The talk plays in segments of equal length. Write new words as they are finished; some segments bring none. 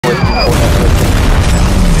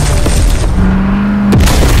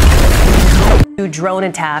Drone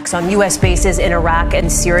attacks on U.S. bases in Iraq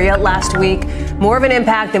and Syria last week. More of an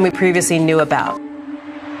impact than we previously knew about.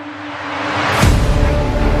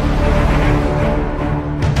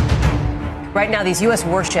 Right now, these U.S.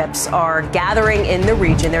 warships are gathering in the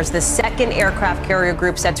region. There's the second aircraft carrier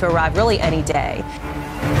group set to arrive really any day.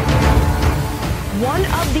 One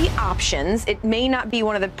of the options, it may not be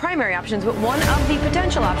one of the primary options, but one of the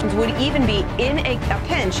potential options would even be in a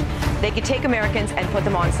pinch, they could take Americans and put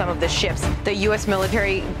them on some of the ships. The U.S.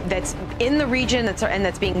 military that's in the region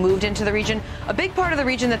that's being moved into the region, a big part of the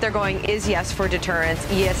region that they're going is, yes, for deterrence,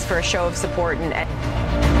 yes, for a show of support. And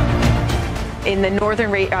in the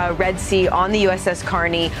northern Red Sea on the USS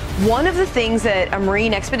Carney, one of the things that a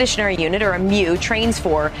Marine Expeditionary Unit, or a MEU, trains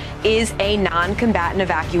for is a non-combatant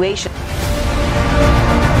evacuation.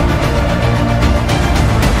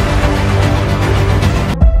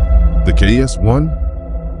 The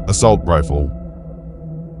KS-1 assault rifle.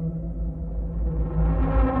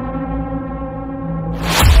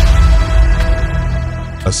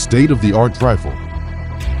 A state-of-the-art rifle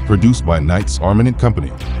produced by Knight's Armament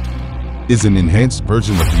Company is an enhanced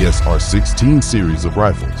version of the SR-16 series of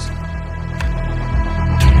rifles.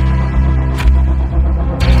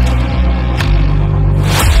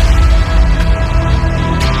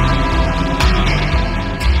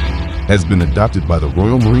 Has been adopted by the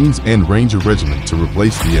Royal Marines and Ranger Regiment to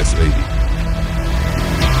replace the S-80.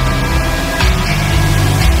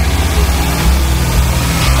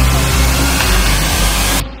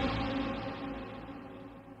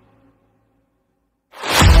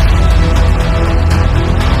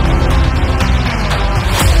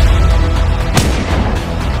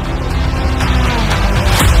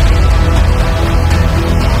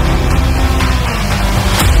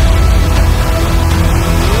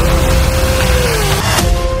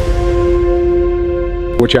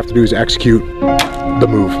 What you have to do is execute the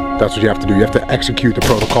move. That's what you have to do. You have to execute the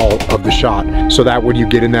protocol of the shot. So that when you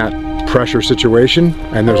get in that pressure situation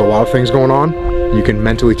and there's a lot of things going on, you can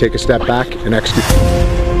mentally take a step back and execute.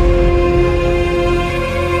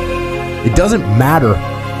 It doesn't matter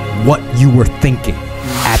what you were thinking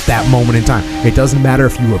at that moment in time. It doesn't matter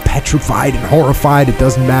if you were petrified and horrified. It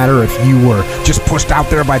doesn't matter if you were just pushed out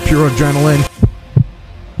there by pure adrenaline.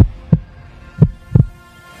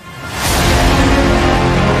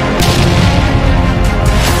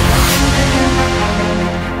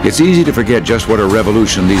 It's easy to forget just what a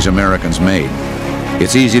revolution these Americans made.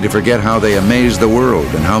 It's easy to forget how they amazed the world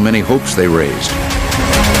and how many hopes they raised.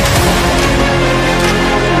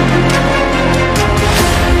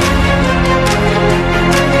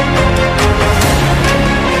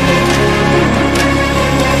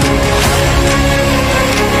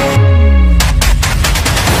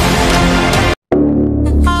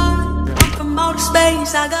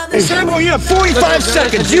 Hey, Sanborn, you have 45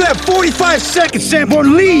 seconds. You have 45 seconds,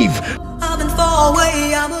 Sanborn. Leave.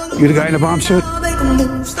 You the guy in the bomb suit?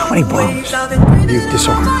 How many bombs? You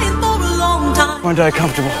disarmed. Aren't I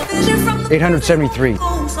comfortable? 873.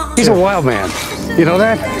 He's a wild man. You know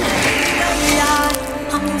that?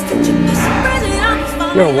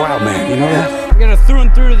 You're a wild man. You know that? I got a through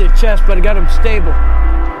and through to the chest, but I got him stable.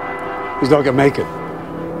 He's not gonna make it.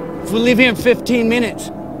 If we leave here in 15 minutes,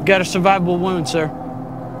 we got a survivable wound, sir.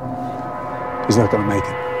 He's not gonna make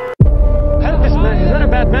it. Help this man. He's not a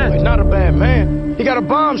bad man. He's not a bad man. He got a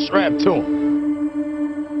bomb strapped to him.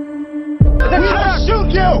 I'll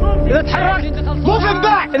shoot you! Move him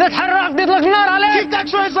back! Keep that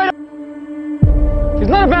translator! He's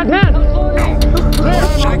not a bad man!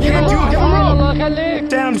 I can't do it. Give him rope!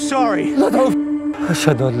 Dad, I'm sorry. You're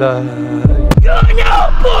now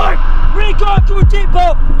aboard! Recon to a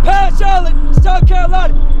depot, Pass Island, South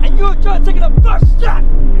Carolina, and you're just taking the first step!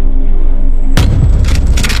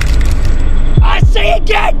 I say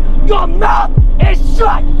again, your mouth is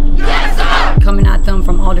shut! Yes, sir! Coming at them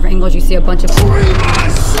from all different angles, you see a bunch of...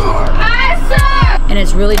 And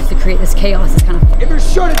it's really just to create this chaos. It's kind of... If your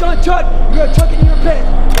shirt is untucked, you're gonna tuck it in your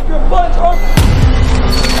pants. If your buttons are...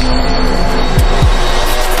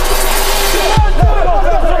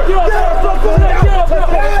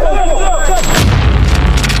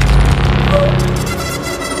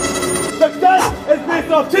 Success is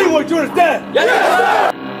based off teamwork, do you understand? Yes, sir!